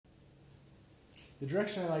the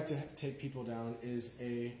direction I like to take people down is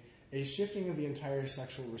a shifting of the entire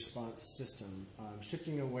sexual response system,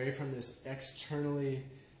 shifting away from this externally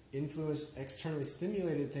influenced, externally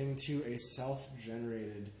stimulated thing to a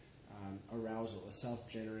self-generated arousal, a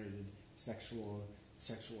self-generated sexual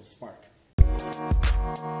spark.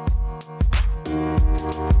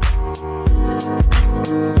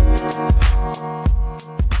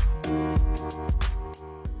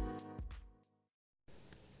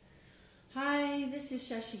 Hi, this is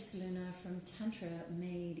Shashi Saluna from Tantra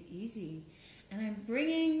Made Easy, and I'm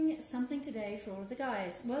bringing something today for all of the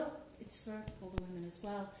guys. Well, it's for all the women as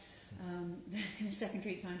well, in a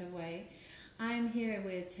secondary kind of way. I'm here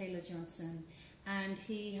with Taylor Johnson, and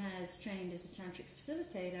he has trained as a tantric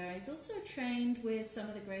facilitator. He's also trained with some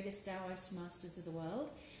of the greatest Taoist masters of the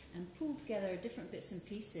world and pulled together different bits and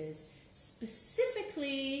pieces,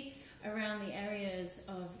 specifically around the areas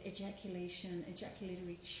of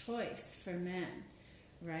ejaculatory choice for men,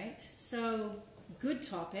 right? So, good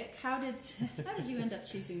topic. How did you end up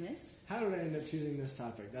choosing this? How did I end up choosing this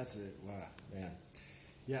topic? That's it. Wow, man.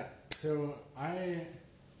 Yeah, so I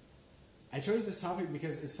chose this topic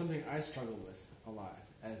because it's something I struggled with a lot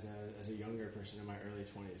as a younger person in my early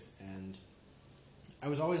 20s. And I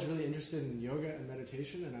was always really interested in yoga and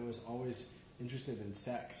meditation, and I was always interested in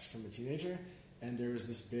sex from a teenager. And there was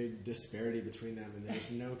this big disparity between them, and there was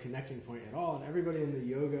no connecting point at all. And everybody in the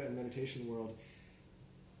yoga and meditation world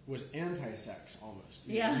was anti-sex almost.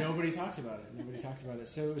 Yeah. Nobody talked about it.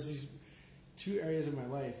 So it was these two areas of my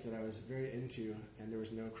life that I was very into, and there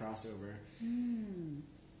was no crossover.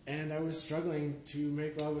 And I was struggling to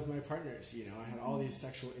make love with my partners. I had all these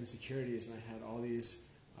sexual insecurities, and I had all these...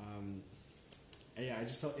 I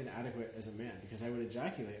just felt inadequate as a man because I would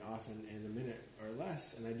ejaculate often in a minute or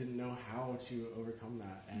less, and I didn't know how to overcome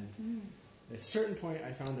that. And at a certain point,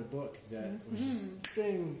 I found a book that was just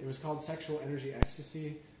thing. It was called Sexual Energy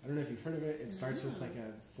Ecstasy. I don't know if you've heard of it. It starts with like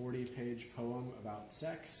a 40-page poem about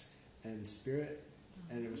sex and spirit,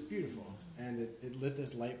 and it was beautiful. And it lit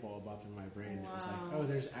this light bulb up in my brain. Wow. It was like, oh,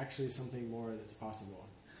 there's actually something more that's possible.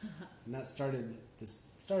 And that started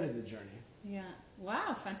the journey. Yeah.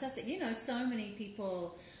 Wow, fantastic. So many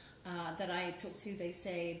people that I talk to, they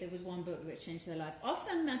say there was one book that changed their life.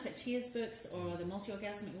 Often Mantak Chia's books or The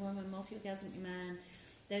Multi-Orgasmic Woman, Multi-Orgasmic Man.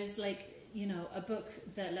 There's a book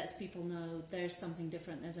that lets people know there's something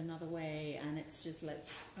different, there's another way, and it's just like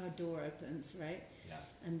a door opens, right? Yeah.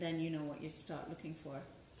 And then you know what you start looking for.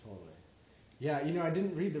 Totally. Yeah, I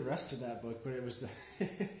didn't read the rest of that book, but it was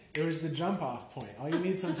it was the jump off point. All you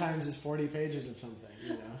need sometimes is 40 pages of something,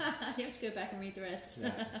 You have to go back and read the rest.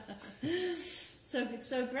 Yeah.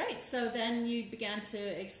 So great. So then you began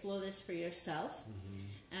to explore this for yourself,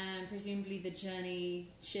 and presumably the journey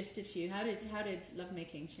shifted for you. How did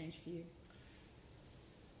lovemaking change for you?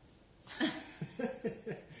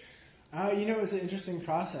 It was an interesting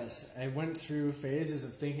process. I went through phases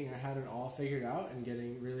of thinking I had it all figured out and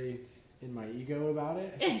getting really in my ego about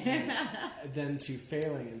it, and then to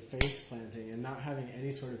failing and face planting and not having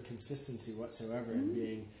any sort of consistency whatsoever and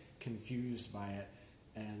being confused by it.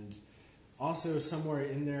 And also somewhere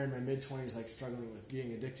in there in my mid-20s, struggling with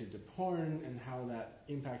being addicted to porn and how that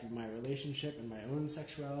impacted my relationship and my own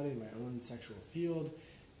sexuality and my own sexual field.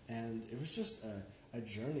 And it was just a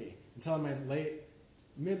journey until in my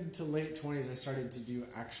mid to late 20s, I started to do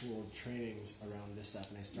actual trainings around this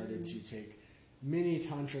stuff, and I started to take mini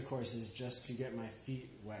tantra courses just to get my feet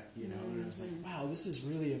wet, and I was like, wow, this is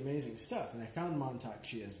really amazing stuff. And I found Mantak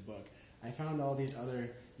Chia's book. I found all these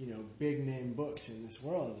other, big name books in this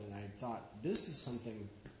world, and I thought, this is something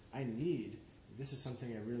I need. This is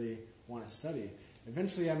something I really want to study.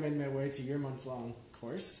 Eventually, I made my way to your month-long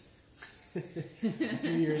course a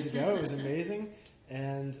few years ago. It was amazing,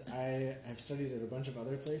 and I have studied at a bunch of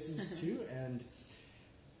other places too, and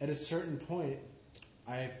at a certain point,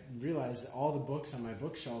 I realized that all the books on my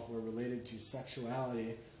bookshelf were related to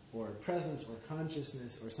sexuality or presence or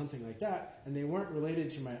consciousness or something like that, and they weren't related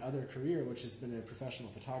to my other career, which has been a professional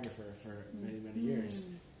photographer for many, many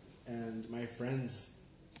years. And my friends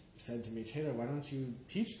said to me, Taylor, why don't you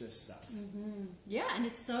teach this stuff? Yeah, and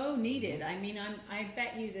it's so needed. I mean, I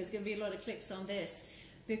bet you there's going to be a lot of clicks on this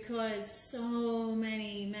because so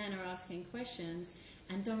many men are asking questions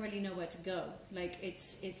and don't really know where to go.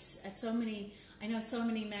 It's at so many... I know so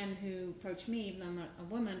many men who approach me, even though I'm a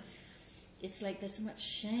woman, it's like there's so much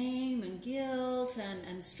shame and guilt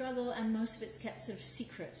and struggle, and most of it's kept sort of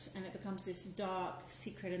secret, and it becomes this dark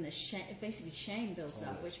secret, and basically shame builds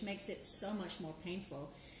up, which makes it so much more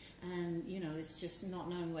painful. And, it's just not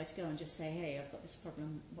knowing where to go and just say, hey, I've got this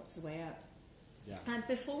problem, what's the way out? Yeah. And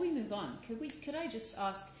before we move on, could I just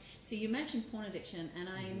ask, so you mentioned porn addiction, and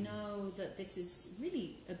I know that this is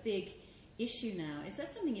really a big issue now. Is that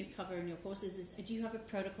something you cover in your courses? Do you have a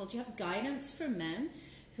protocol? Do you have guidance for men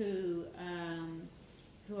who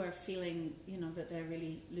are feeling, that they're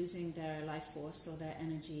really losing their life force or their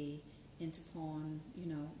energy into porn?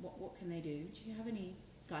 What can they do? Do you have any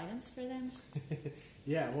guidance for them?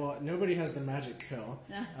 Yeah, well, nobody has the magic pill.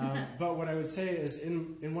 But what I would say is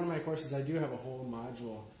in one of my courses, I do have a whole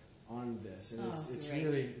module on this. And it's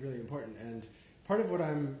really, really important. And part of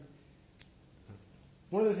one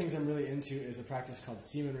of the things I'm really into is a practice called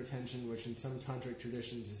semen retention, which in some tantric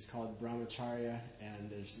traditions is called brahmacharya, and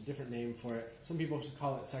there's a different name for it. Some people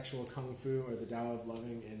call it sexual kung fu or the Tao of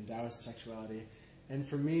loving in Taoist sexuality. And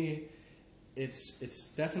for me,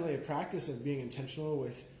 it's definitely a practice of being intentional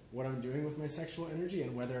with what I'm doing with my sexual energy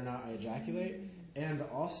and whether or not I ejaculate. And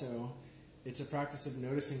also, it's a practice of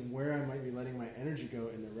noticing where I might be letting my energy go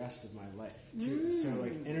in the rest of my life, too. So,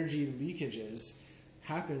 energy leakages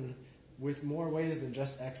happen with more ways than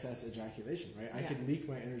just excess ejaculation, right? I could leak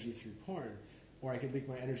my energy through porn, or I could leak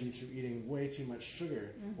my energy through eating way too much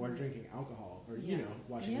sugar, or drinking alcohol, or,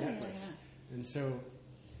 watching Netflix. And so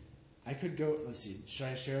I could go, let's see, should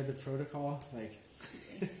I share the protocol?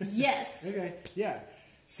 Yes. Okay, yeah.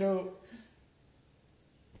 So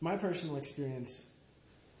my personal experience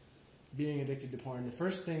being addicted to porn, the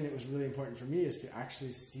first thing that was really important for me is to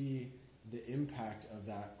actually see the impact of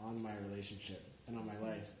that on my relationship and on my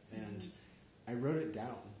life. And I wrote it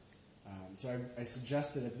down. So I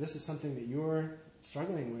suggest that if this is something that you're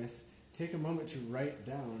struggling with, take a moment to write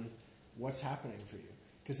down what's happening for you.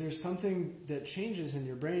 Because there's something that changes in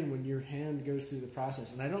your brain when your hand goes through the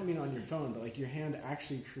process. And I don't mean on your phone, but your hand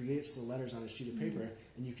actually creates the letters on a sheet of paper,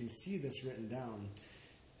 and you can see this written down.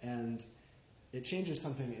 And it changes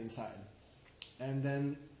something inside. And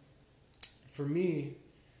then for me,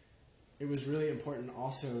 it was really important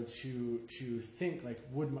also to think,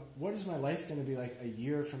 what is my life going to be like a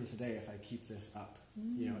year from today if I keep this up?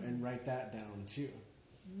 And write that down too.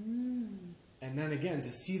 And then again,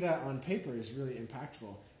 to see that on paper is really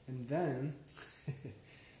impactful. And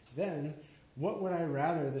then, what would I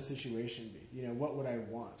rather the situation be? What would I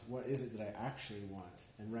want? What is it that I actually want?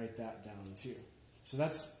 And write that down too. So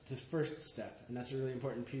that's the first step, and that's a really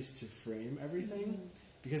important piece to frame everything.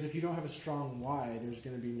 Because if you don't have a strong why, there's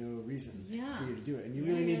going to be no reason for you to do it. And you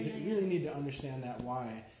really need to understand that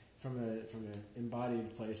why from an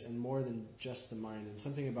embodied place and more than just the mind. And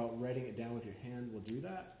something about writing it down with your hand will do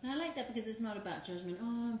that. And I like that because it's not about judgment.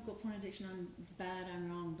 Oh, I've got porn addiction, I'm bad, I'm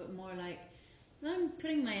wrong. But more like, I'm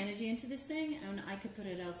putting my energy into this thing and I could put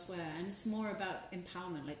it elsewhere. And it's more about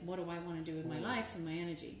empowerment. Like, what do I want to do with my life and my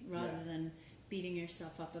energy rather than beating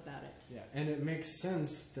yourself up about it. Yeah, and it makes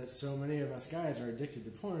sense that so many of us guys are addicted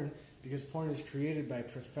to porn because porn is created by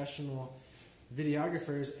professional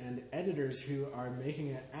videographers and editors who are making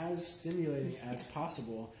it as stimulating as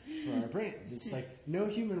possible for our brains. It's like no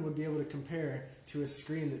human would be able to compare to a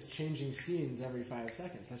screen that's changing scenes every 5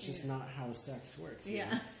 seconds. That's just not how sex works.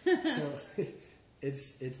 Yeah. So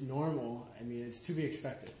it's normal. I mean, it's to be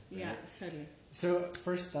expected. Right? Yeah, totally. So that's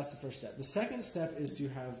the first step. The second step is to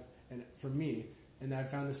have, and for me, and I've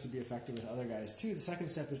found this to be effective with other guys too, the second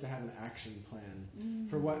step is to have an action plan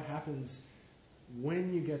for what happens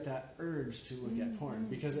when you get that urge to look at porn,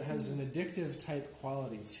 because it has an addictive type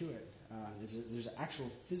quality to it. There's an actual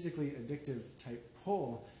physically addictive type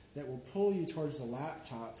pull that will pull you towards the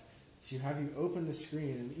laptop to have you open the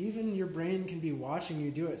screen, and even your brain can be watching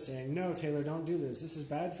you do it, saying, no, Taylor, don't do this. This is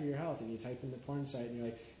bad for your health. And you type in the porn site, and you're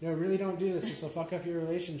like, no, really don't do this. This will fuck up your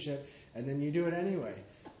relationship. And then you do it anyway,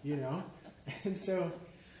 And so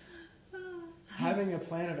having a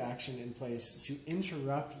plan of action in place to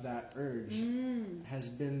interrupt that urge has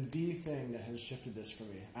been the thing that has shifted this for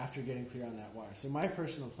me after getting clear on that why. So my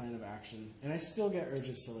personal plan of action, and I still get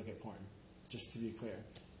urges to look at porn, just to be clear,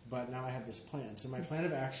 but now I have this plan. So my plan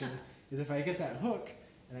of action is if I get that hook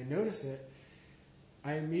and I notice it,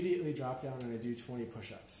 I immediately drop down and I do 20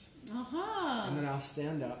 push-ups. And then I'll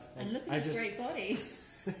stand up. And look at this great body.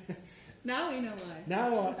 Now we know why.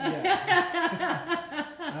 Now,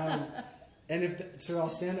 so I'll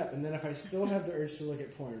stand up, and then if I still have the urge to look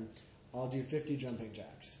at porn, I'll do 50 jumping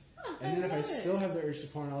jacks. And then if I still have the urge to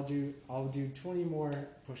porn, I'll do 20 more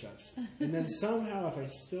push-ups. And then somehow, if I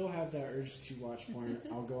still have that urge to watch porn,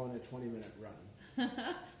 I'll go on a 20-minute run.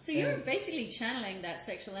 So you're basically channeling that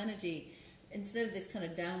sexual energy instead of this kind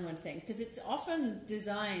of downward thing, because it's often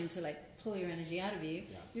designed to pull your energy out of you,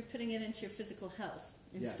 Yeah. you're putting it into your physical health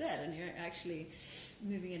instead, Yes. and you're actually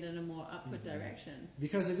moving it in a more upward direction.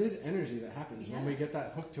 Because it is energy that happens. When Yeah. we get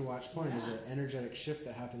that hook to watch porn, there's Yeah. an energetic shift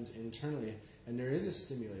that happens internally, and there is a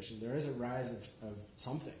stimulation. There is a rise of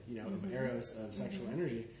something, of eros, of sexual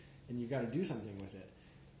energy, and you got to do something with it.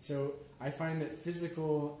 So I find that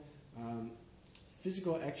physical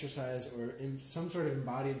exercise or in some sort of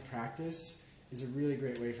embodied practice is a really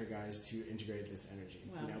great way for guys to integrate this energy.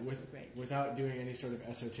 Wow, that's so great. Without doing any sort of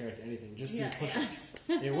esoteric anything, just Yeah, do push-ups.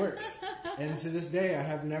 It works. And to this day, I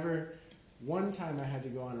have never. One time I had to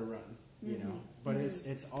go on a run, but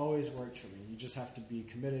it's always worked for me. You just have to be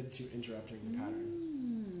committed to interrupting the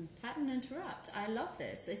pattern. Pattern interrupt. I love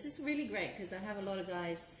this. This is really great because I have a lot of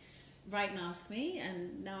guys write and ask me,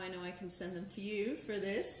 and now I know I can send them to you for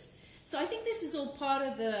this. So I think this is all part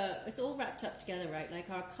of it's all wrapped up together, right? Like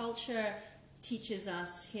our culture teaches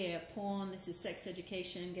us here, porn, this is sex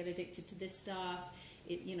education, get addicted to this stuff.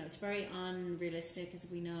 It's very unrealistic,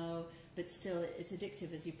 as we know, but still it's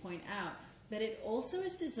addictive, as you point out. But it also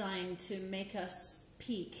is designed to make us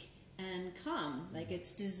peak and come. Like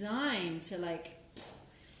it's designed to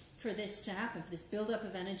for this to happen, for this build-up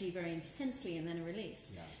of energy very intensely and then a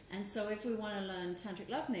release. Yeah. And so if we want to learn tantric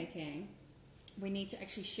lovemaking, we need to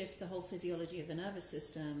actually shift the whole physiology of the nervous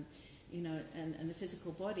system, and the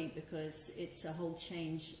physical body, because it's a whole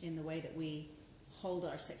change in the way that we hold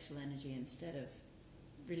our sexual energy instead of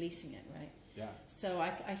releasing it, right? Yeah. So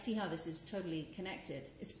I see how this is totally connected.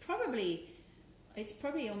 It's probably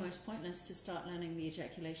almost pointless to start learning the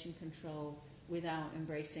ejaculation control without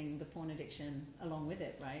embracing the porn addiction along with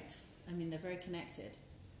it, right? I mean, they're very connected.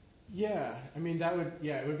 Yeah, I mean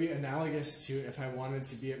it would be analogous to if I wanted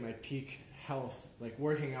to be at my peak health, like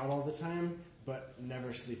working out all the time, but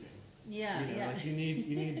never sleeping. Yeah, Like you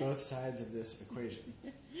need both sides of this equation. For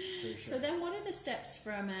sure. So then what are the steps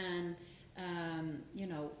for a man,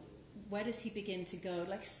 where does he begin to go?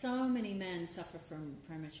 Like so many men suffer from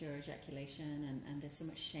premature ejaculation and there's so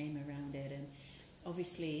much shame around it, and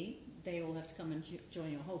obviously they all have to come and join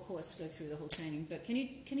your whole course to go through the whole training. But can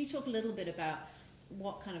you talk a little bit about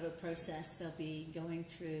what kind of a process they'll be going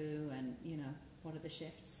through, and what are the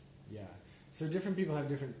shifts? Yeah. So different people have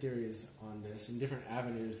different theories on this and different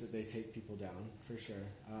avenues that they take people down, for sure.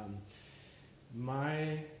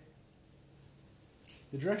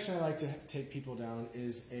 The direction I like to take people down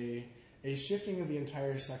is a shifting of the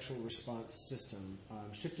entire sexual response system,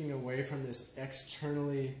 shifting away from this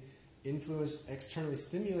externally influenced, externally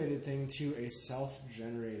stimulated thing to a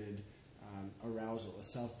self-generated arousal, a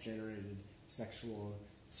self-generated sexual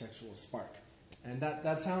spark. And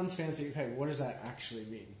that sounds fancy. Okay, what does that actually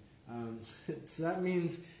mean? So that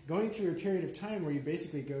means going through a period of time where you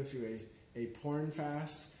basically go through a porn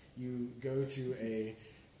fast, you go through a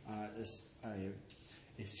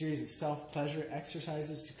series of self-pleasure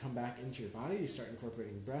exercises to come back into your body. You start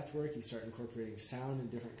incorporating breath work, you start incorporating sound and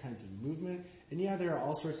different kinds of movement. And yeah, there are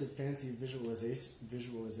all sorts of fancy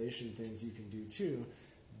visualization things you can do too,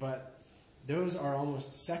 but those are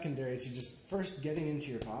almost secondary to just first getting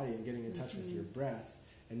into your body and getting in touch with your breath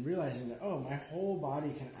and realizing that, oh, my whole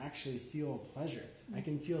body can actually feel pleasure. I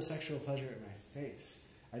can feel sexual pleasure at my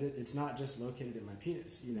face. It's not just located in my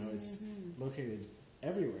penis, it's located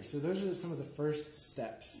everywhere. So those are some of the first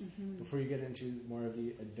steps before you get into more of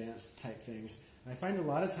the advanced type things. And I find a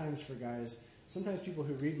lot of times for guys, sometimes people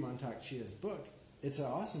who read Mantak Chia's book, it's an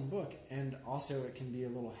awesome book, and also it can be a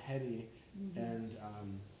little heady, and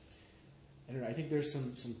I don't know, I think there's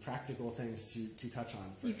some practical things to touch on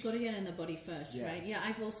first. You've got to get in the body first, Yeah. right? Yeah,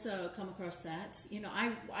 I've also come across that.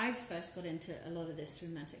 I first got into a lot of this through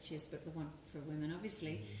Mantak Chia's book, the one for women,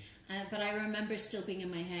 obviously. But I remember still being in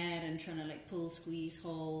my head and trying to pull, squeeze,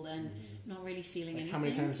 hold, and not really feeling anything. How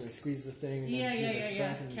many times do I squeeze the thing? And then do the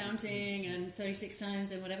breath and counting and 36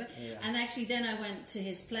 times and whatever. Yeah. And actually then I went to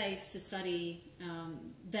his place to study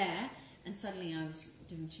there, and suddenly I was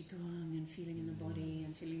doing qigong and feeling in the body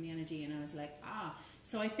and feeling the energy, and I was like,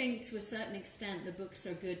 So I think to a certain extent the books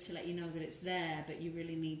are good to let you know that it's there, but you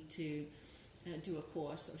really need to do a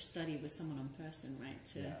course or study with someone in person, right,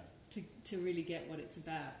 to really get what it's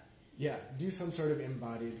about. Yeah, do some sort of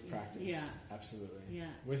embodied practice. Yeah. Absolutely. Yeah.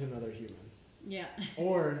 With another human. Yeah.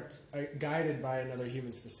 Or guided by another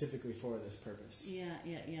human specifically for this purpose.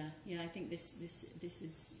 Yeah. I think this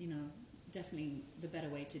is definitely the better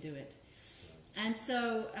way to do it. And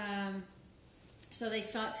so so they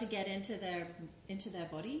start to get into their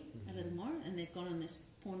body a little more, and they've gone on this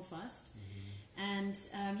porn fast. And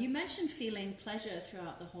you mentioned feeling pleasure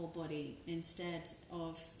throughout the whole body instead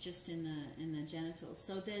of just in the genitals.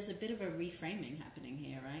 So there's a bit of a reframing happening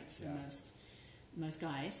here, right? For most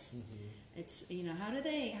guys. It's, you know, how do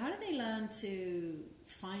they learn to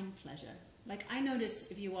find pleasure? Like, I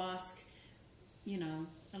notice if you ask, you know,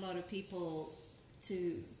 a lot of people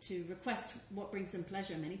to request what brings them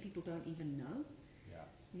pleasure, many people don't even know. Yeah.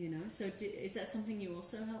 You know, so is that something you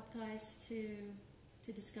also help guys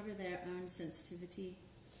to discover their own sensitivity?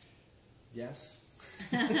 Yes.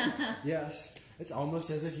 Yes. It's almost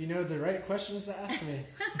as if you know the right questions to ask me.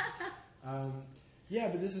 Yeah,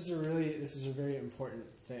 but this is a very important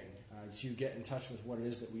thing, to get in touch with what it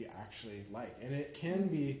is that we actually like. And it can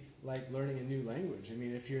be like learning a new language. I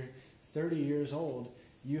mean, if you're 30 years old,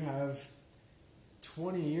 you have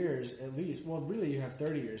 20 years at least, well, really you have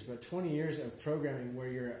 30 years, but 20 years of programming where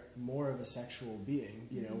you're more of a sexual being,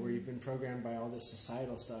 you know, where you've been programmed by all this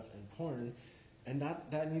societal stuff and porn, and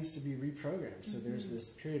that needs to be reprogrammed. So there's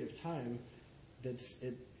this period of time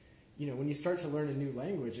you know, when you start to learn a new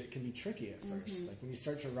language, it can be tricky at first. Like when you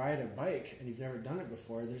start to ride a bike and you've never done it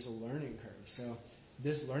before, there's a learning curve. So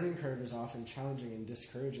this learning curve is often challenging and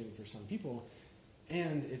discouraging for some people,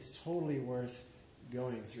 and it's totally worth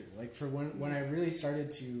going through. Like for when I really started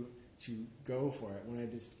to go for it,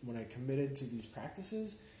 when I committed to these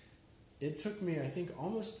practices, it took me, I think,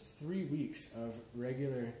 almost 3 weeks of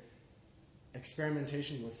regular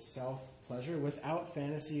experimentation with self-pleasure, without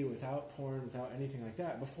fantasy, without porn, without anything like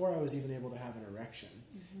that, before I was even able to have an erection.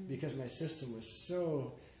 Because my system was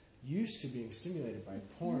so used to being stimulated by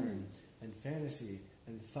porn and fantasy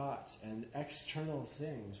and thoughts and external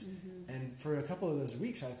things. And for a couple of those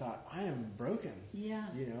weeks, I thought, I am broken. Yeah.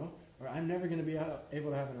 You know? Or I'm never going to be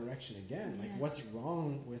able to have an erection again. Like, what's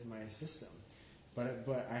wrong with my system?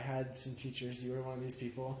 But I had some teachers, you were one of these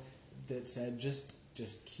people, that said,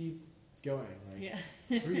 just keep going,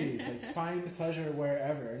 like breathe, like find pleasure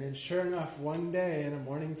wherever. And then sure enough, one day in a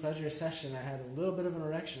morning pleasure session, I had a little bit of an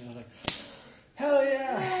erection. I was like, hell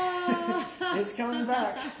yeah, it's coming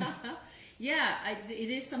back. Yeah,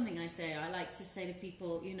 it is something I say. I like to say to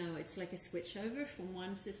people, you know, it's like a switch over from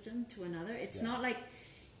one system to another. It's not like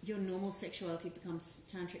your normal sexuality becomes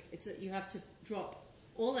tantric. It's that you have to drop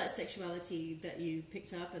all that sexuality that you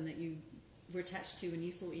picked up and that you were attached to and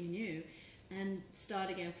you thought you knew, and start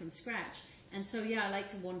again from scratch. And so, yeah, I like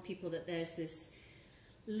to warn people that there's this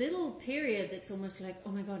little period that's almost like, oh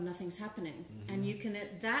my God, nothing's happening. And you can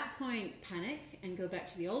at that point panic and go back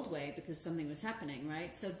to the old way because something was happening,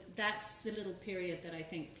 right? So that's the little period that I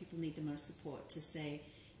think people need the most support to say,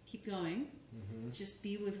 keep going, just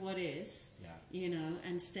be with what is, you know,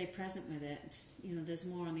 and stay present with it. You know, there's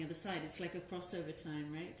more on the other side. It's like a crossover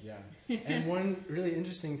time, right? Yeah. And one really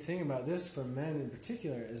interesting thing about this for men in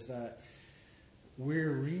particular is that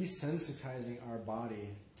we're resensitizing our body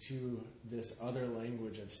to this other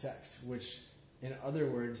language of sex, which in other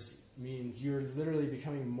words means you're literally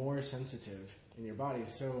becoming more sensitive in your body.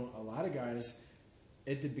 So a lot of guys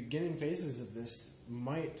at the beginning phases of this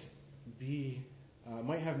might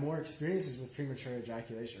have more experiences with premature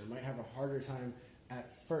ejaculation, or might have a harder time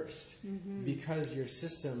at first because your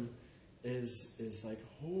system is like,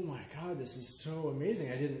 oh my God, this is so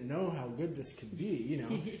amazing. I didn't know how good this could be, you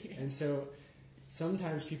know? And so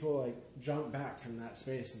sometimes people like jump back from that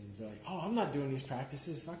space and they're like, oh, I'm not doing these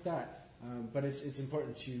practices, fuck that. But it's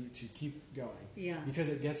important to keep going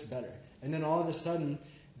because it gets better. And then all of a sudden,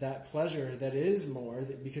 that pleasure that is more,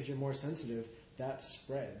 because you're more sensitive, that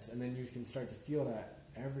spreads. And then you can start to feel that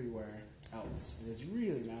everywhere else. And it's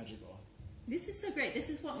really magical. This is so great. This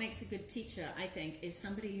is what makes a good teacher, I think, is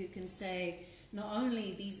somebody who can say, not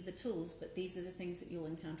only these are the tools, but these are the things that you'll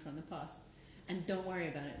encounter on the path. And don't worry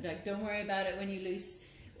about it. Like, don't worry about it when you lose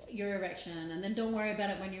your erection, and then don't worry about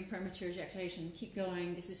it when you're premature ejaculation. Keep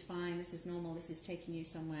going. This is fine. This is normal. This is taking you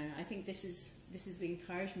somewhere. I think this is the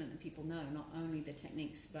encouragement that people know, not only the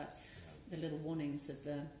techniques, but the little warnings of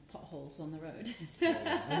the potholes on the road.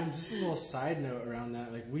 And just a little side note around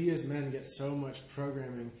that, like, we as men get so much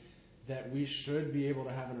programming that we should be able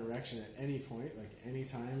to have an erection at any point, like any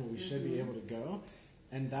time, we should be able to go.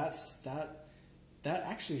 And that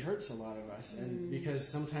actually hurts a lot of us, and because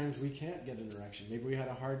sometimes we can't get an erection. Maybe we had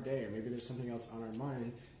a hard day, or maybe there's something else on our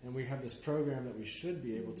mind, and we have this program that we should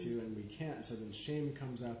be able to, and we can't. So then shame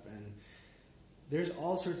comes up, and there's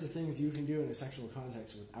all sorts of things you can do in a sexual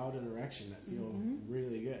context without an erection that feel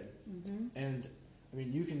really good. And I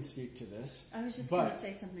mean, you can speak to this. I was just going to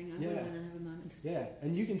say something. I will when I have a moment. Yeah,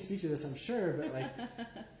 and you can speak to this, I'm sure, but like,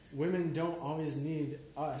 women don't always need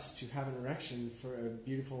us to have an erection for a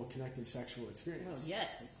beautiful, connective sexual experience. Well,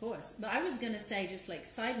 yes, of course. But I was going to say, just like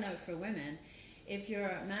side note for women, if your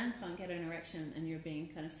man can't get an erection and you're being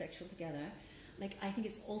kind of sexual together, like, I think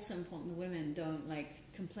it's also important the women don't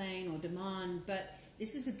like complain or demand, but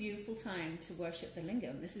this is a beautiful time to worship the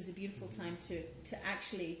lingam. This is a beautiful time to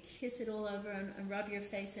actually kiss it all over and rub your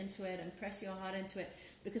face into it and press your heart into it,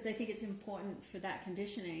 because I think it's important for that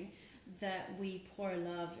conditioning that we pour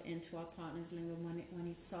love into our partner's lingam when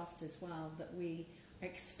it's soft as well, that we are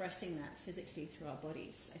expressing that physically through our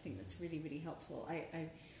bodies. I think that's really, really helpful. I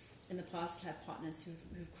in the past had partners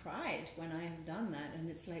who've cried when I have done that, and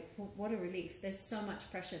it's like, what a relief. There's so much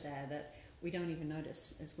pressure there that we don't even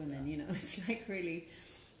notice as women, you know. It's like really,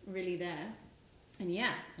 really there. And yeah,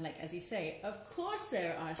 like as you say, of course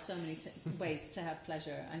there are so many ways to have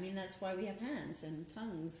pleasure. I mean, that's why we have hands and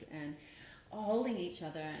tongues and holding each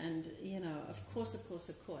other, and you know, of course.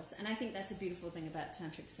 And I think that's a beautiful thing about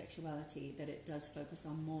tantric sexuality, that it does focus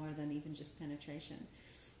on more than even just penetration.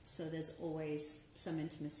 So there's always some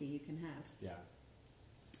intimacy you can have. Yeah.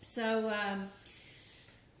 So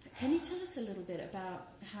can you tell us a little bit about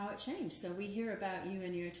how it changed? So we hear about you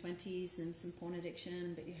in your 20s and some porn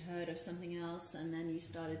addiction, but you heard of something else, and then you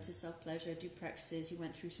started to self-pleasure, do practices, you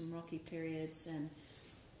went through some rocky periods,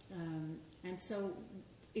 and so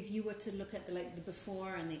if you were to look at the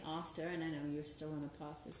before and the after, and I know you're still on a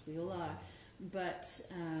path as we all are, but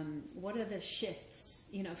what are the shifts,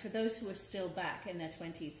 you know, for those who are still back in their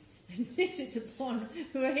 20s addicted to porn,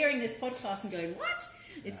 who are hearing this podcast and going, what?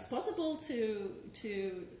 It's possible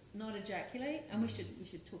to not ejaculate? And we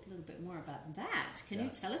should talk a little bit more about that. Can you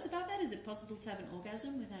tell us about that? Is it possible to have an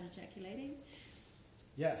orgasm without ejaculating?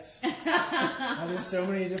 Yes. There's so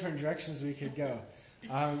many different directions we could go.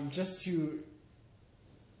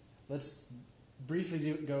 Let's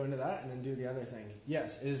briefly go into that and then do the other thing.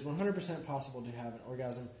 Yes, it is 100% possible to have an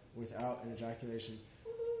orgasm without an ejaculation.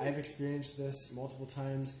 I've experienced this multiple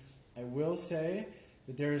times. I will say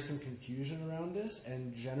that there is some confusion around this,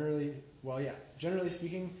 and generally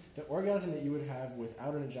speaking, the orgasm that you would have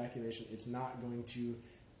without an ejaculation, it's not going to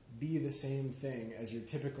be the same thing as your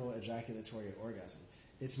typical ejaculatory orgasm.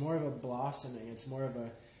 It's more of a blossoming, it's more of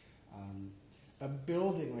a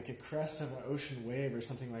building, like a crest of an ocean wave or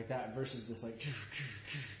something like that, versus this like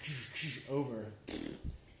over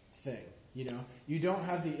thing. You know, you don't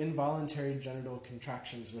have the involuntary genital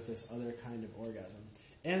contractions with this other kind of orgasm.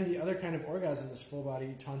 And the other kind of orgasm, this full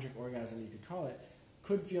body tantric orgasm, you could call it,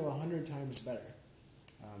 could feel 100 times better.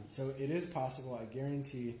 So it is possible, I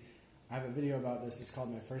guarantee. I have a video about this. It's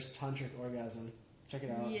called My First Tantric Orgasm. Check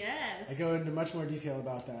it out. Yes. I go into much more detail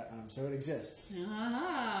about that. So it exists.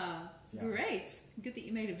 Ah, yeah. Great. Good that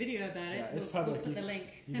you made a video about it. Yeah, it's public. We'll put the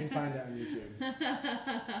link. You can find it on YouTube.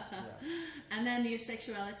 Yeah. And then your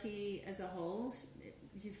sexuality as a whole,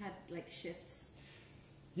 you've had like shifts.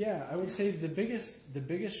 Yeah, I would say the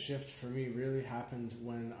biggest shift for me really happened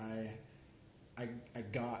when I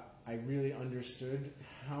really understood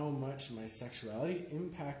how much my sexuality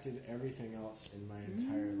impacted everything else in my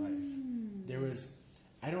entire life.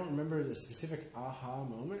 I don't remember the specific aha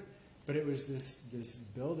moment, but it was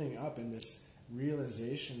this building up and this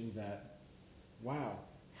realization that, wow,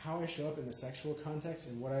 how I show up in the sexual context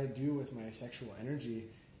and what I do with my sexual energy,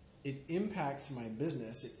 it impacts my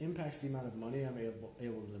business, it impacts the amount of money I'm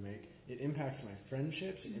able to make, it impacts my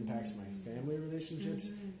friendships, it impacts my family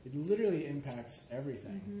relationships, it literally impacts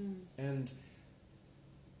everything. And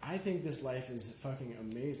I think this life is fucking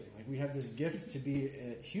amazing. Like, we have this gift to be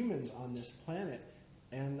humans on this planet,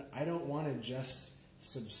 and I don't want to just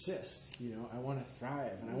subsist, you know, I want to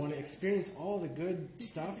thrive, and I want to experience all the good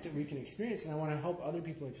stuff that we can experience, and I want to help other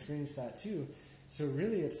people experience that too. So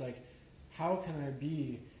really it's like, how can I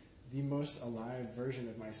be the most alive version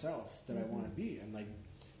of myself that I want to be? And like,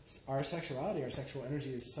 our sexuality, our sexual energy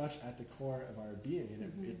is such at the core of our being,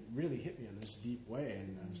 and it really hit me in this deep way,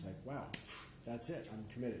 and I was like, wow, that's it, I'm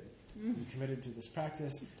committed. I'm committed to this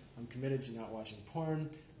practice, I'm committed to not watching porn,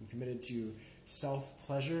 I'm committed to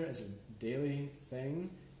self-pleasure as a daily thing,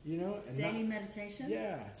 you know? And daily meditation?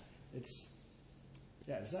 Yeah. Does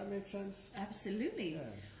that make sense? Absolutely.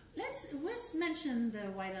 Yeah. Let's mention the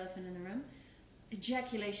white elephant in the room.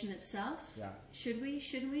 Ejaculation itself. Yeah. Should we?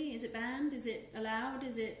 Shouldn't we? Is it banned? Is it allowed?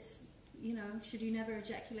 Is it, you know, should you never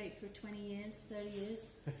ejaculate for 20 years, 30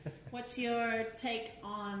 years? What's your take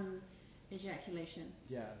on ejaculation?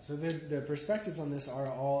 Yeah, so the perspectives on this are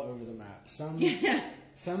all over the map.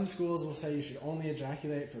 Some schools will say you should only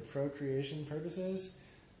ejaculate for procreation purposes.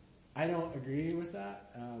 I don't agree with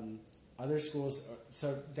that. Other schools,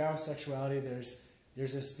 so Taoist sexuality, there's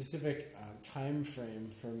a specific time frame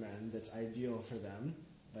for men that's ideal for them.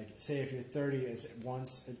 Like, say if you're 30, it's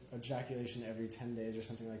once ejaculation every 10 days or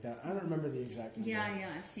something like that. I don't remember the exact number. Yeah,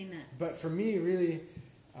 I've seen that. But for me, really,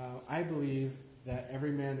 I believe that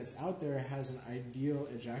every man that's out there has an ideal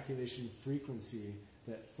ejaculation frequency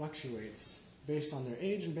that fluctuates based on their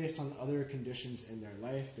age and based on other conditions in their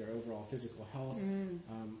life, their overall physical health,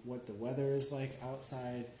 what the weather is like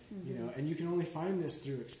outside, you know, and you can only find this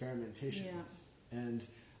through experimentation. Yeah. And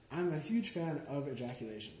I'm a huge fan of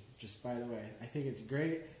ejaculation, just by the way. I think it's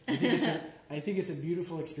great. I think it's a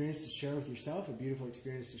beautiful experience to share with yourself, a beautiful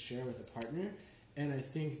experience to share with a partner. And I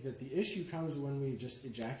think that the issue comes when we just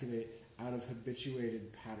ejaculate out of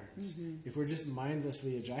habituated patterns. If we're just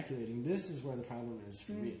mindlessly ejaculating, this is where the problem is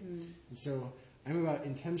for me. And so I'm about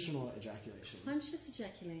intentional ejaculation. Conscious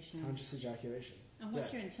ejaculation. Conscious ejaculation. And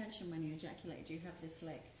what's your intention when you ejaculate? Do you have this,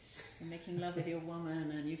 like, you're making love with your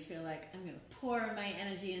woman and you feel like, I'm going to pour my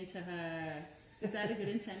energy into her? Is that a good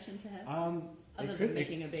intention to have? Other than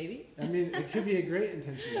making a baby? I mean, it could be a great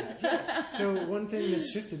intention to have. Yeah. So one thing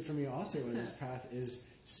that's shifted for me also in this path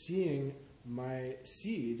is seeing my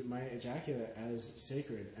seed, my ejaculate, as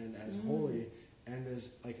sacred and as holy, and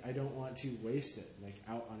as, like, I don't want to waste it, like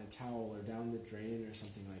out on a towel or down the drain or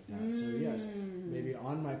something like that. So yes, maybe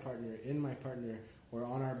on my partner, in my partner, or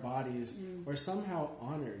on our bodies, or somehow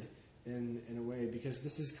honored in a way, because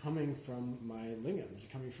this is coming from my lingam, this is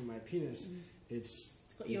coming from my penis.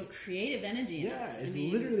 It's got your creative energy in it. Yeah,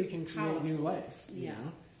 it literally can create new life, you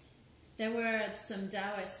know? There were some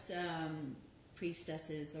Taoist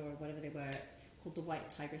priestesses or whatever they were, called the White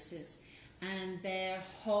Tigresses, and their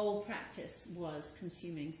whole practice was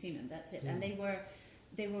consuming semen. That's it. And they were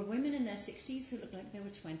women in their 60s who looked like they were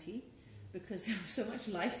 20 because there was so much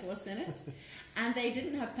life force in it. And they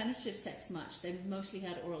didn't have penetrative sex much. They mostly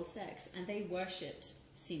had oral sex, and they worshipped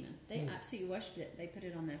semen. They absolutely worshipped it. They put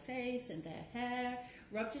it on their face and their hair,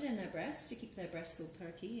 rubbed it in their breasts to keep their breasts all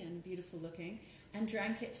perky and beautiful looking, and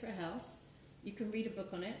drank it for health. You can read a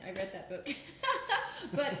book on it. I read that book.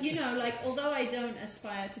 But, you know, like, although I don't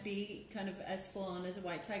aspire to be kind of as full on as a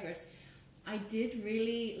white tigress, I did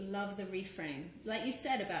really love the reframe. Like you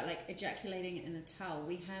said about, like, ejaculating in a towel.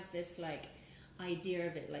 We have this, like, idea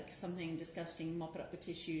of it like something disgusting, mop it up with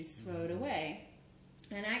tissues, throw it away.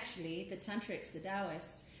 And actually, the tantrics, the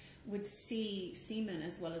Taoists, would see semen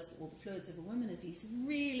as well as all the fluids of a woman as these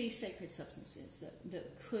really sacred substances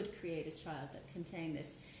that could create a child, that contain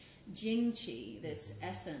this jing qi, this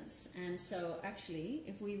essence. And so actually,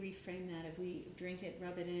 if we reframe that, if we drink it,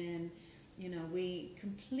 rub it in, you know, we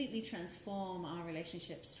completely transform our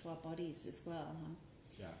relationships to our bodies as well. Huh?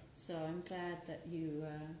 Yeah. So I'm glad that you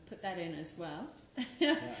put that in as well.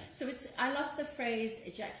 Yeah. So I love the phrase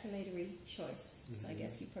ejaculatory choice. So I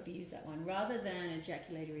guess you probably use that one rather than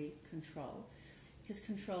ejaculatory control. Because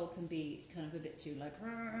control can be kind of a bit too like,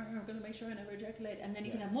 I'm going to make sure I never ejaculate. And then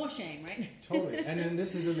you can have more shame, right? Totally. And then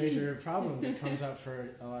this is a major problem that comes up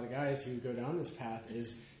for a lot of guys who go down this path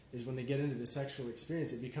is when they get into the sexual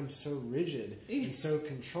experience, it becomes so rigid and so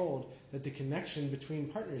controlled that the connection between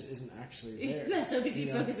partners isn't actually there. They're so busy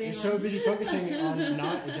focusing They're so busy focusing on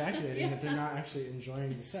not ejaculating that they're not actually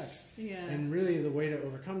enjoying the sex. Yeah. And really the way to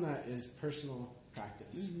overcome that is personal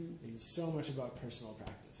practice. It's so much about personal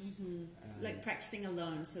practice. Like practicing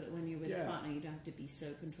alone so that when you're with a partner, you don't have to be so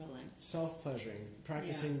controlling. Self-pleasuring,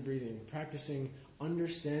 practicing breathing, practicing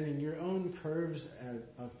understanding your own curves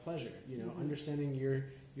of pleasure, you know, understanding your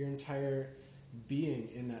entire being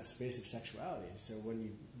in that space of sexuality. So when you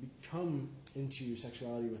come into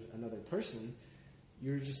sexuality with another person,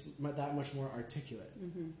 you're just that much more articulate.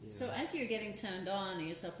 You know? So as you're getting turned on and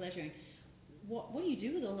you're self-pleasuring, what do you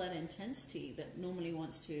do with all that intensity that normally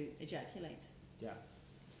wants to ejaculate? Yeah,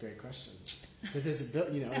 it's a great question. Because it's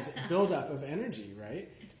a build-up of energy, right?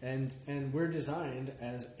 And we're designed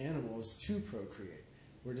as animals to procreate.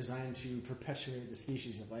 We're designed to perpetuate the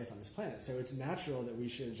species of life on this planet. So it's natural that we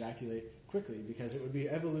should ejaculate quickly because it would be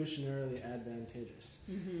evolutionarily advantageous.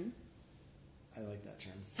 I like that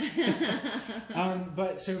term.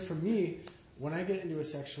 But so for me, when I get into a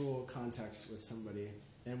sexual context with somebody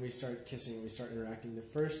and we start kissing, we start interacting, the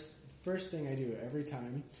first thing I do every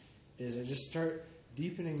time is I just start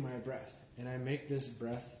deepening my breath. And I make this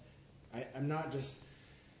breath, I'm not just,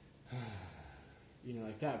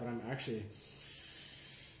 like that, but I'm actually,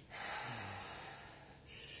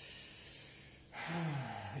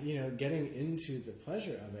 getting into the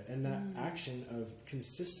pleasure of it. And that action of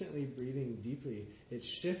consistently breathing deeply, it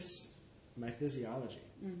shifts my physiology.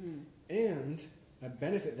 And a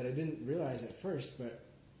benefit that I didn't realize at first, but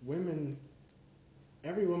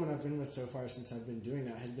every woman I've been with so far since I've been doing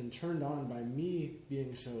that has been turned on by me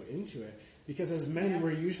being so into it. Because as men,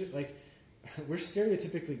 we're usually, we're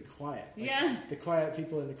stereotypically quiet. The quiet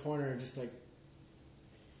people in the corner are just like,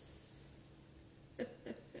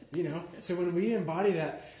 So when we embody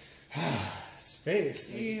that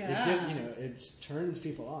space, it turns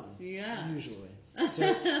people on. Usually.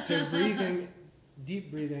 So breathing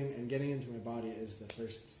deep breathing and getting into my body is the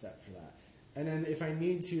first step for that. And then if I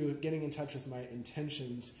need to, getting in touch with my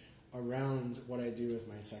intentions around what I do with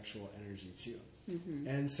my sexual energy too. Mm-hmm.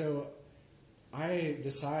 And so I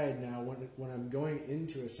decide now when I'm going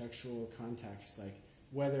into a sexual context, like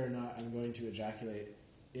whether or not I'm going to ejaculate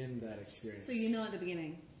in that experience. So you know at the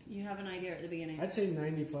beginning. You have an idea at the beginning. I'd say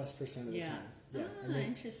 90+% of the time. Yeah.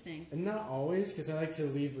 Interesting. And not always, because I like to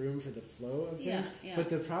leave room for the flow of things. Yeah. But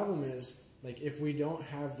the problem is, like, if we don't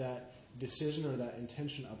have that decision or that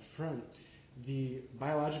intention up front, the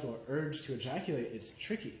biological urge to ejaculate is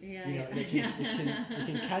tricky. Yeah, you know, and it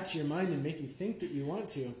can catch your mind and make you think that you want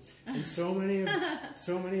to. And so many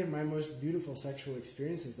of my most beautiful sexual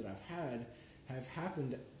experiences that I've had have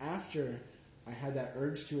happened after I had that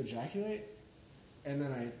urge to ejaculate, and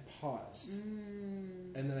then I paused.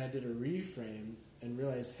 And then I did a reframe and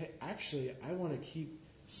realized, hey, actually, I want to keep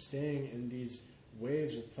staying in these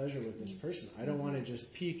waves of pleasure with this person. I don't want to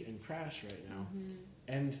just peak and crash right now.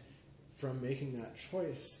 And from making that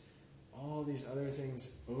choice, all these other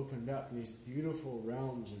things opened up in these beautiful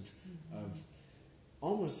realms of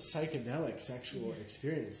almost psychedelic sexual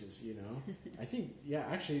experiences, you know? I think,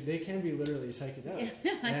 actually, they can be literally psychedelic.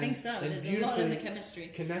 I think so. There's a lot in the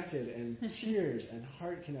chemistry. Connected, and tears, and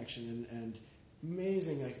heart connection, and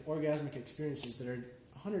amazing, like, orgasmic experiences that are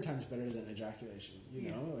 100 times better than ejaculation, you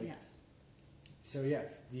know? Like, so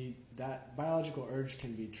that biological urge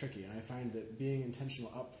can be tricky, and I find that being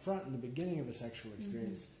intentional up front in the beginning of a sexual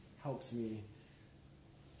experience helps me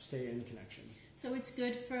stay in connection. So it's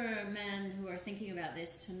good for men who are thinking about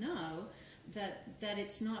this to know that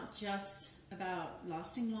it's not just about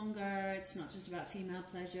lasting longer, it's not just about female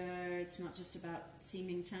pleasure, it's not just about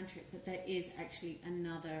seeming tantric, but there is actually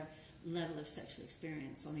another level of sexual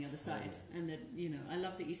experience on the other side. And that, you know, I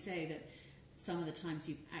love that you say that some of the times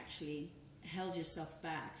you've actually held yourself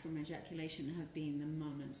back from ejaculation have been the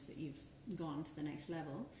moments that you've gone to the next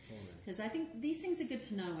level. Because I think these things are good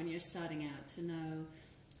to know when you're starting out, to know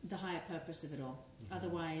the higher purpose of it all.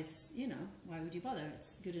 Otherwise, you know, why would you bother?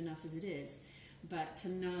 It's good enough as it is. But to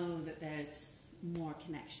know that there's more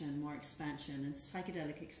connection, more expansion, and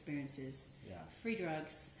psychedelic experiences. Free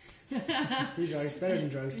drugs. Free drugs, better than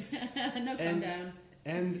drugs. No calm down.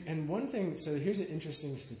 And one thing, so here's an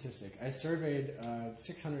interesting statistic. I surveyed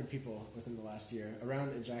 600 people within the last year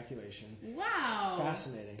around ejaculation. Wow. It's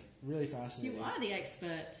fascinating. Really fascinating. You are the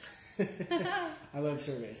expert. I love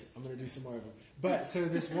surveys. I'm going to do some more of them. But so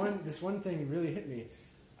this one thing really hit me.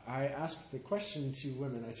 I asked the question to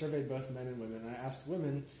women. I surveyed both men and women. I asked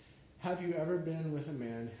women, have you ever been with a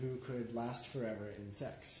man who could last forever in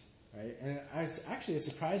sex? Right? And actually a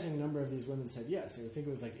surprising number of these women said yes. I think it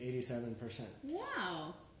was like 87%.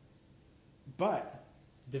 Wow. But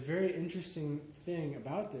the very interesting thing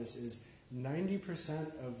about this is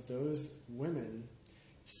 90% of those women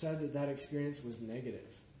said that experience was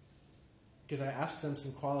negative. Because I asked them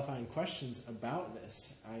some qualifying questions about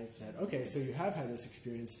this. I said, okay, so you have had this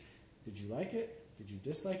experience. Did you like it? Did you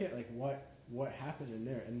dislike it? Like, what happened in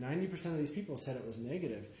there? And 90% of these people said it was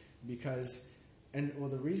negative because,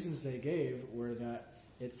 the reasons they gave were that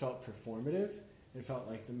it felt performative. It felt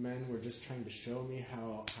like the men were just trying to show me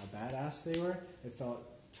how badass they were. It felt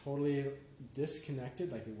totally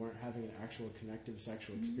disconnected, like they weren't having an actual connective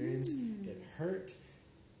sexual experience. It hurt.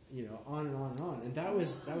 You know, on and on and on. And that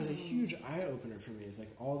was a huge eye-opener for me. It's like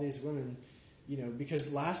all these women, you know,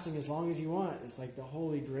 because lasting as long as you want is like the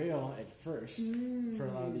holy grail at first for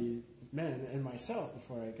a lot of these men and myself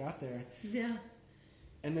before I got there. Yeah.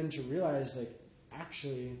 And then to realize, like,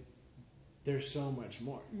 actually, there's so much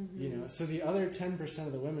more, you know. So the other 10%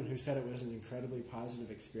 of the women who said it was an incredibly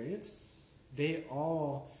positive experience, they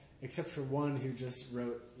all, except for one who just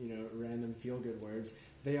wrote, you know, random feel-good words,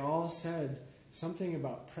 they all said something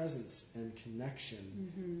about presence and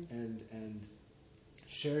connection and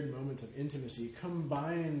shared moments of intimacy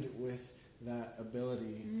combined with that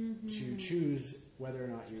ability to choose whether or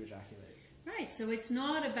not you ejaculate. Right, so it's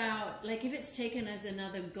not about, like, if it's taken as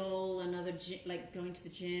another goal, like going to the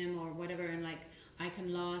gym or whatever, and like I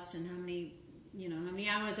can last and how many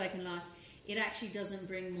hours I can last, it actually doesn't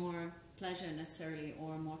bring more pleasure necessarily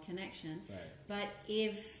or more connection. Right. But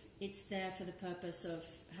if it's there for the purpose of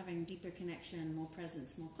having deeper connection, more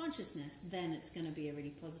presence, more consciousness, then it's going to be a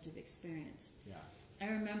really positive experience. Yeah.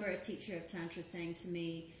 I remember a teacher of Tantra saying to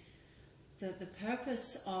me that the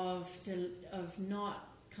purpose of not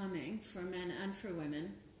coming for men and for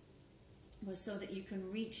women was so that you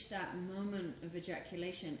can reach that moment of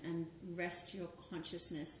ejaculation and rest your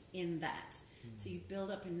consciousness in that. So you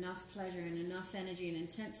build up enough pleasure and enough energy and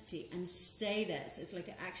intensity and stay there. So it's like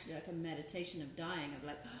actually like a meditation of dying, of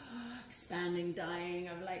like expanding, dying,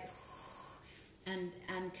 of like, and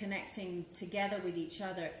connecting together with each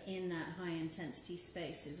other in that high intensity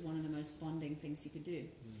space is one of the most bonding things you could do.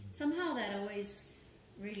 Somehow that always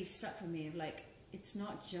really stuck with me, of like, it's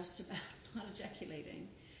not just about not ejaculating.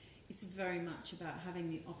 It's very much about having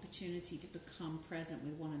the opportunity to become present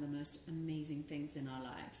with one of the most amazing things in our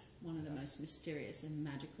life, one of the most mysterious and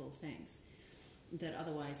magical things that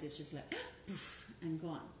otherwise is just like poof, and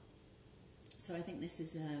gone. So I think this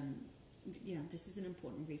is this is an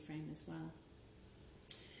important reframe as well.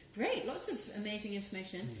 Great, lots of amazing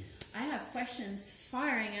information. I have questions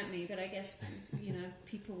firing at me, but I guess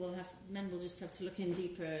men will just have to look in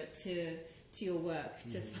deeper to your work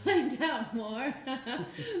to find out more.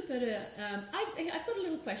 But I've got a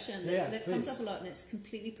little question that comes up a lot, and it's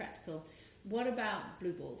completely practical. What about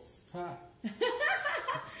blue balls?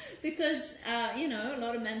 Because a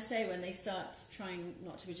lot of men say when they start trying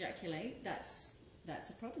not to ejaculate, that's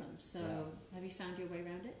a problem. So have you found your way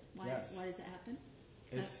around it? Why does it happen?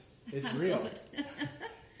 It's real.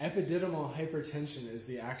 Epididymal hypertension is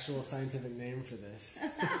the actual scientific name for this.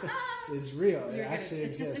 It's real. It actually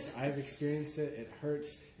exists. I've experienced it. It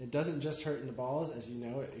hurts. It doesn't just hurt in the balls, as you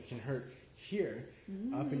know. It can hurt here,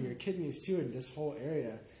 up in your kidneys too, in this whole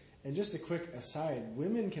area. And just a quick aside,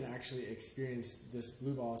 women can actually experience this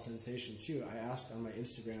blue ball sensation too. I asked on my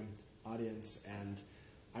Instagram audience, and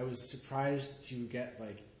I was surprised to get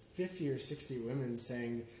like 50 or 60 women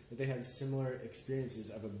saying that they had similar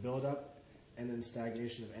experiences of a buildup and then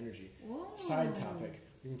stagnation of energy. Whoa. Side topic.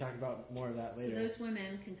 We can talk about more of that later. So those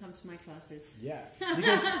women can come to my classes. Yeah,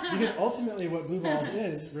 because ultimately what blue balls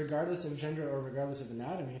is, regardless of gender or regardless of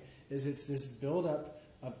anatomy, is it's this buildup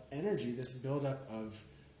of energy, this buildup of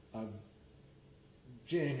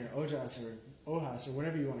jing or ojas or ohas or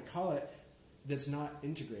whatever you want to call it, that's not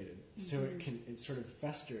integrated. So it sort of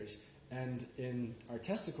festers, and in our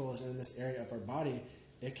testicles and in this area of our body,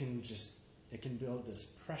 it can build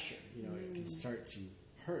this pressure. It can start to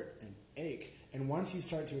hurt and ache. And once you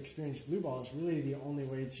start to experience blue balls, really the only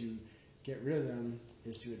way to get rid of them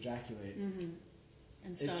is to ejaculate.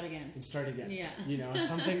 And start again. Yeah.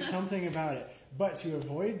 Something about it. But to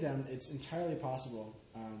avoid them, it's entirely possible.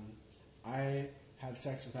 I have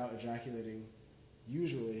sex without ejaculating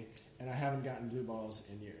usually, and I haven't gotten blue balls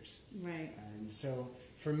in years. Right. And so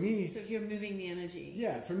for me... So if you're moving the energy...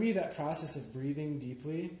 Yeah, for me that process of breathing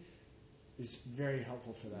deeply is very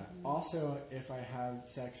helpful for that. Also, if I have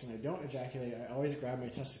sex and I don't ejaculate, I always grab my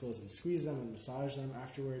testicles and squeeze them and massage them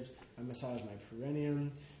afterwards. I massage my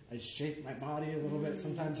perineum. I shake my body a little bit.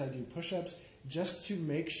 Sometimes I do push-ups just to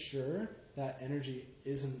make sure that energy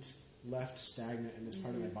isn't left stagnant in this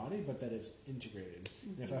part of my body, but that it's integrated.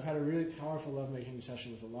 And if I've had a really powerful lovemaking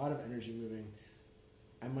session with a lot of energy moving,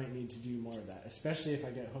 I might need to do more of that, especially if I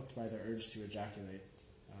get hooked by the urge to ejaculate.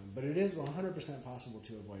 But it is 100% possible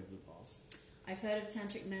to avoid blue balls. I've heard of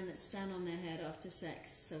tantric men that stand on their head after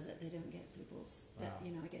sex so that they don't get blue balls. But,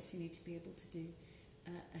 I guess you need to be able to do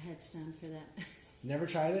a headstand for that. Never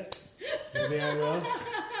tried it. Maybe I will.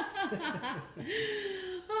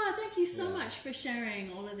 Thank you so much for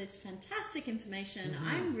sharing all of this fantastic information.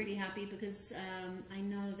 I'm really happy because I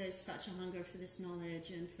know there's such a hunger for this knowledge,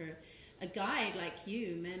 and for a guide like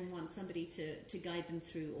you, men want somebody to guide them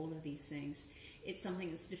through all of these things. It's something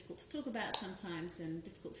that's difficult to talk about sometimes and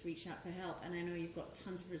difficult to reach out for help, and I know you've got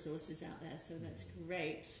tons of resources out there, so that's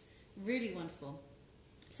great. Really wonderful.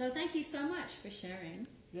 So thank you so much for sharing.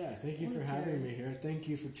 Yeah, thank you for having me here. Thank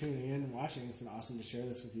you for tuning in and watching. It's been awesome to share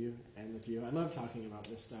this with you and with you. I love talking about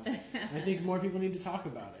this stuff. I think more people need to talk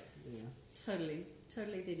about it. Totally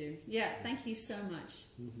they do. Yeah, thank you so much.